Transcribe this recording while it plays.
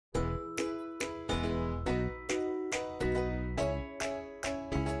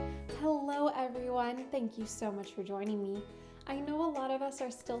thank you so much for joining me. I know a lot of us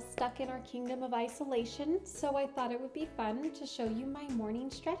are still stuck in our kingdom of isolation, so I thought it would be fun to show you my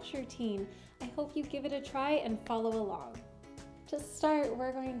morning stretch routine. I hope you give it a try and follow along. To start,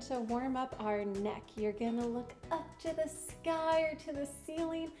 we're going to warm up our neck. You're gonna look up to the sky or to the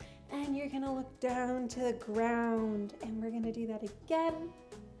ceiling, and you're gonna look down to the ground. And we're gonna do that again.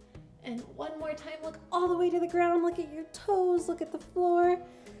 And one more time, look all the way to the ground, look at your toes, look at the floor.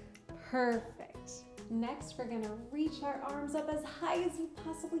 Perfect. Next, we're gonna reach our arms up as high as you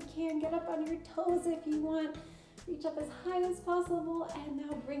possibly can. Get up on your toes if you want. Reach up as high as possible, and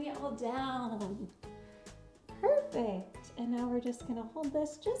now bring it all down. Perfect. And now we're just gonna hold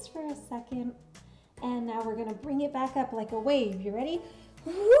this just for a second. And now we're gonna bring it back up like a wave. You ready?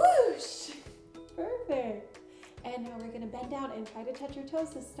 Whoosh! Perfect. And now we're gonna bend down and try to touch your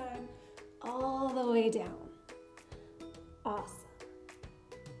toes this time, all the way down. Awesome.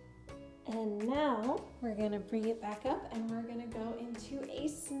 And now we're gonna bring it back up and we're gonna go into a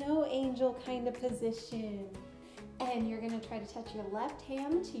snow angel kind of position. And you're gonna try to touch your left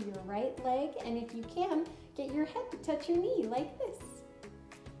hand to your right leg, and if you can, get your head to touch your knee like this.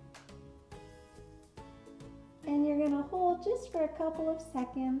 And you're gonna hold just for a couple of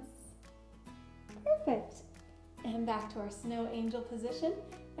seconds. Perfect. And back to our snow angel position.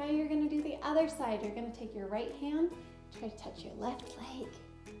 Now you're gonna do the other side. You're gonna take your right hand, try to touch your left leg.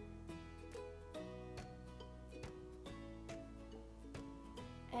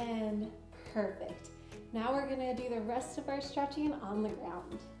 And perfect. Now we're gonna do the rest of our stretching on the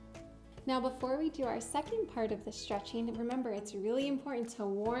ground. Now before we do our second part of the stretching, remember it's really important to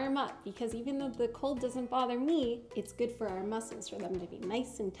warm up, because even though the cold doesn't bother me, it's good for our muscles for them to be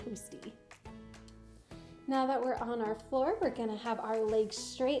nice and toasty. Now that we're on our floor, we're gonna have our legs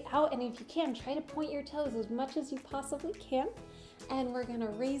straight out, and if you can, try to point your toes as much as you possibly can. And we're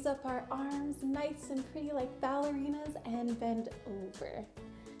gonna raise up our arms nice and pretty like ballerinas and bend over.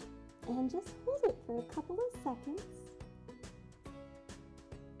 And just hold it for a couple of seconds.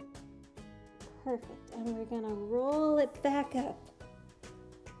 Perfect, and we're gonna roll it back up.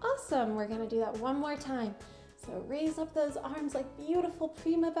 Awesome, we're gonna do that one more time. So raise up those arms like beautiful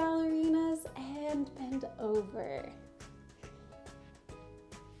prima ballerinas and bend over.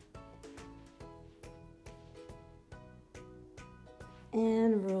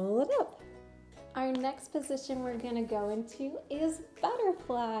 And roll it up. Our next position we're gonna go into is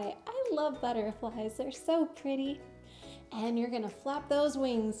butterfly. I love butterflies, they're so pretty. And you're gonna flap those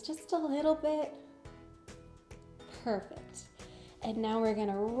wings just a little bit. Perfect. And now we're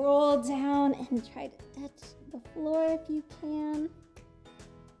gonna roll down and try to touch the floor if you can.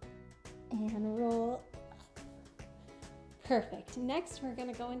 And roll up. Perfect. Next, we're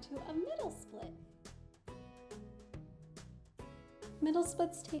gonna go into a middle split. Middle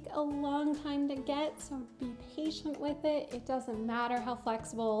splits take a long time to get, so be patient with it. It doesn't matter how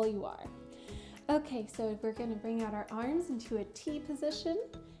flexible you are. Okay, so we're gonna bring out our arms into a T position,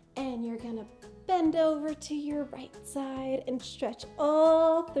 and you're gonna bend over to your right side and stretch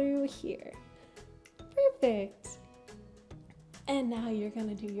all through here. Perfect. And now you're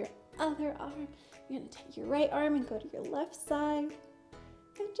gonna do your other arm. You're gonna take your right arm and go to your left side,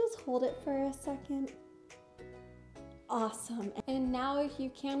 and just hold it for a second. Awesome. And now if you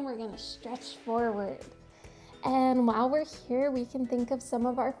can, we're gonna stretch forward. And while we're here, we can think of some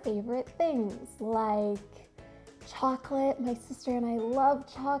of our favorite things like chocolate. My sister and I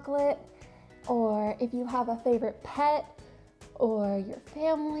love chocolate. Or if you have a favorite pet or your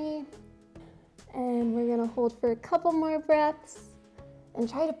family. And we're gonna hold for a couple more breaths and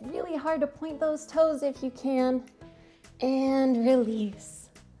try to really hard to point those toes if you can. And release.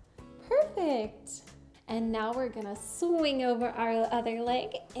 Perfect. And now we're gonna swing over our other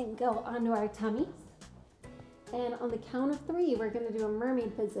leg and go onto our tummies. And on the count of 3, we're gonna do a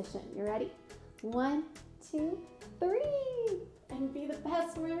mermaid position. You ready? 1, 2, 3. And be the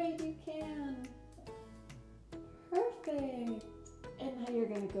best mermaid you can. Perfect. And now you're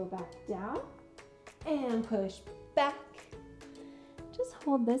gonna go back down and push back. Just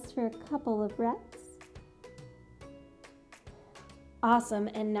hold this for a couple of breaths. Awesome,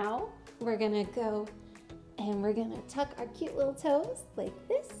 and now we're gonna go and we're gonna tuck our cute little toes like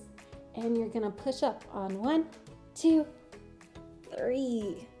this. And you're gonna push up on 1, 2,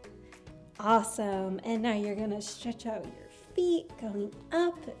 3. Awesome, and now you're gonna stretch out your feet going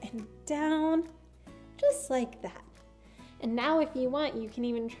up and down, just like that. And now if you want, you can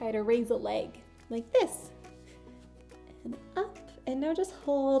even try to raise a leg like this. And up, and now just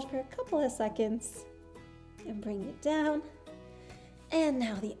hold for a couple of seconds and bring it down. And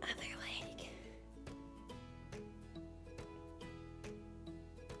now the other leg.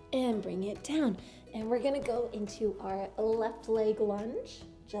 And bring it down. And we're gonna go into our left leg lunge,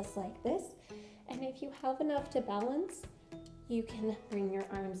 just like this. And if you have enough to balance, you can bring your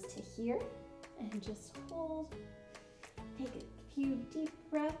arms to here and just hold. Take a few deep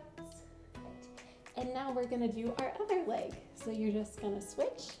breaths. And now we're gonna do our other leg. So you're just gonna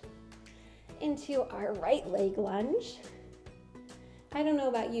switch into our right leg lunge. I don't know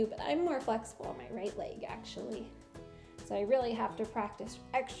about you, but I'm more flexible on my right leg actually. So I really have to practice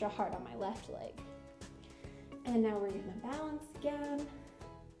extra hard on my left leg. And now we're gonna balance again.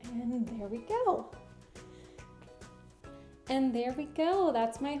 And there we go. And there we go.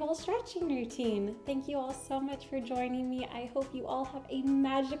 That's my whole stretching routine. Thank you all so much for joining me. I hope you all have a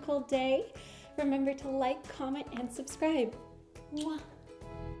magical day. Remember to like, comment, and subscribe. Mwah.